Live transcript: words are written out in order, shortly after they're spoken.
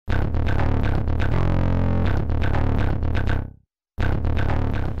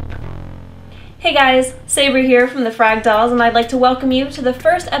Hey guys, Sabre here from the Frag Dolls, and I'd like to welcome you to the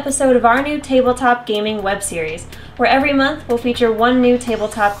first episode of our new tabletop gaming web series, where every month we'll feature one new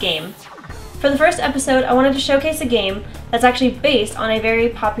tabletop game. For the first episode, I wanted to showcase a game that's actually based on a very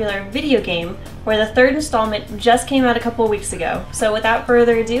popular video game, where the third installment just came out a couple weeks ago. So without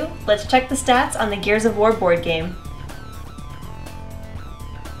further ado, let's check the stats on the Gears of War board game.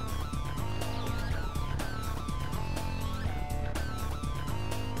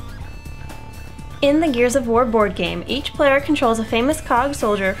 In the Gears of War board game, each player controls a famous cog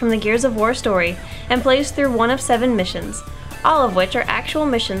soldier from the Gears of War story and plays through one of 7 missions, all of which are actual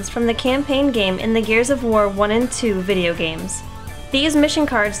missions from the campaign game in the Gears of War 1 and 2 video games. These mission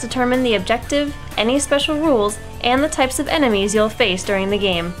cards determine the objective, any special rules, and the types of enemies you'll face during the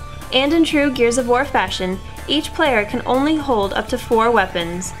game. And in true Gears of War fashion, each player can only hold up to 4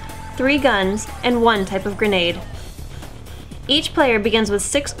 weapons, 3 guns, and 1 type of grenade. Each player begins with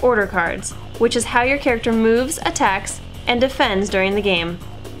 6 order cards, which is how your character moves, attacks, and defends during the game.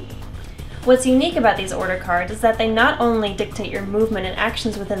 What's unique about these order cards is that they not only dictate your movement and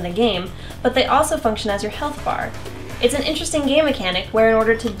actions within the game, but they also function as your health bar. It's an interesting game mechanic where in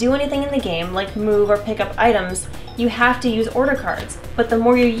order to do anything in the game, like move or pick up items, you have to use order cards, but the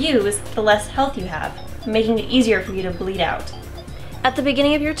more you use, the less health you have, making it easier for you to bleed out. At the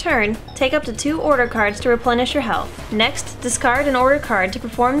beginning of your turn, take up to 2 order cards to replenish your health. Next, discard an order card to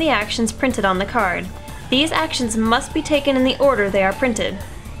perform the actions printed on the card. These actions must be taken in the order they are printed.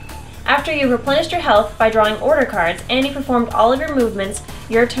 After you've replenished your health by drawing order cards and you performed all of your movements,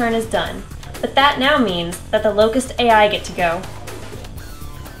 your turn is done. But that now means that the Locust AI get to go.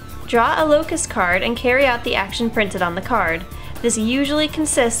 Draw a Locust card and carry out the action printed on the card. This usually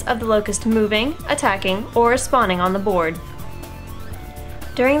consists of the Locust moving, attacking, or spawning on the board.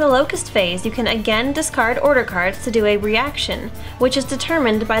 During the Locust phase, you can again discard order cards to do a reaction, which is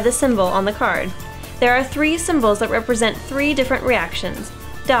determined by the symbol on the card. There are 3 symbols that represent 3 different reactions: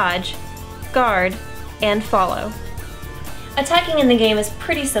 dodge, guard, and follow. Attacking in the game is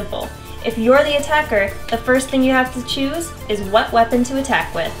pretty simple. If you're the attacker, the first thing you have to choose is what weapon to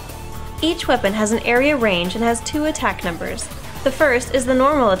attack with. Each weapon has an area range and has 2 attack numbers. The first is the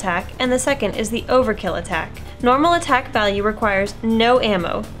normal attack, and the second is the overkill attack. Normal attack value requires no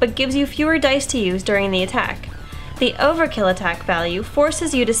ammo, but gives you fewer dice to use during the attack. The overkill attack value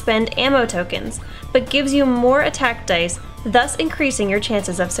forces you to spend ammo tokens, but gives you more attack dice, thus increasing your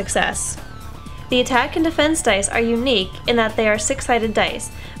chances of success. The attack and defense dice are unique in that they are 6-sided dice,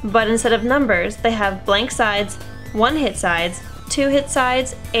 but instead of numbers, they have blank sides, 1 hit sides, 2 hit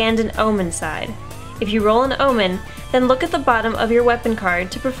sides, and an omen side. If you roll an omen, then look at the bottom of your weapon card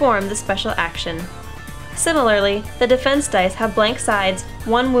to perform the special action. Similarly, the defense dice have blank sides,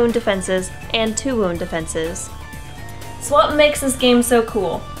 1 wound defenses, and 2 wound defenses. So what makes this game so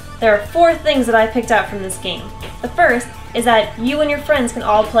cool? There are 4 things that I picked out from this game. The first is that you and your friends can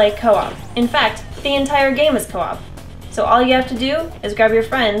all play co-op. In fact, the entire game is co-op. So all you have to do is grab your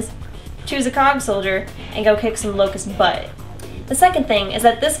friends, choose a cog soldier, and go kick some Locust butt. The second thing is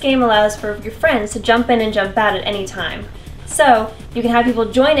that this game allows for your friends to jump in and jump out at any time. So you can have people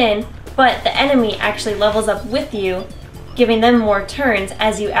join in, but the enemy actually levels up with you, giving them more turns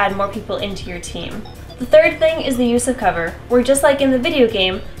as you add more people into your team. The third thing is the use of cover, where just like in the video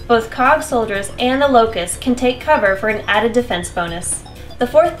game, both cog soldiers and the Locusts can take cover for an added defense bonus. The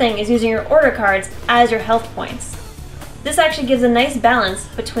fourth thing is using your order cards as your health points. This actually gives a nice balance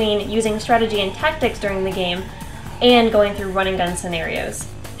between using strategy and tactics during the game and going through run and gun scenarios.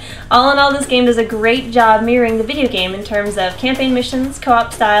 All in all, this game does a great job mirroring the video game in terms of campaign missions,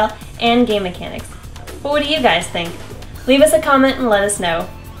 co-op style, and game mechanics. But what do you guys think? Leave us a comment and let us know.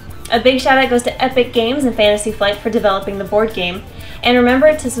 A big shout out goes to Epic Games and Fantasy Flight for developing the board game. And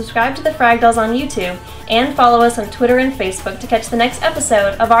remember to subscribe to the Frag Dolls on YouTube and follow us on Twitter and Facebook to catch the next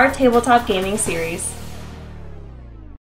episode of our tabletop gaming series.